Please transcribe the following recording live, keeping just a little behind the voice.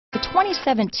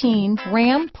2017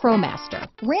 Ram ProMaster.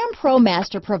 Ram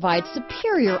ProMaster provides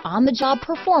superior on-the-job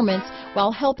performance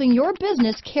while helping your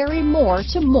business carry more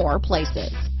to more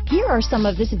places. Here are some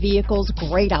of this vehicle's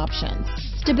great options: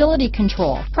 stability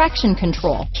control, traction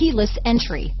control, keyless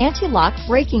entry, anti-lock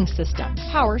braking system,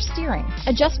 power steering,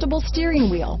 adjustable steering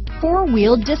wheel,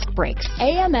 four-wheel disc brakes,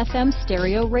 AM/FM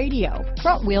stereo radio,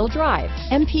 front-wheel drive,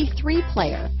 MP3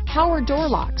 player, power door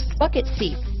locks, bucket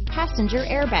seats, passenger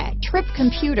airbag, trip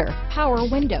computer, power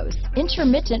windows,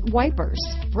 intermittent wipers,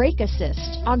 brake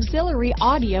assist, auxiliary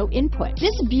audio input.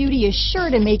 This beauty is sure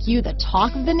to make you the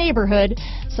talk of the neighborhood,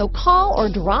 so call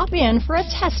or drop in for a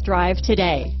test drive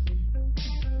today.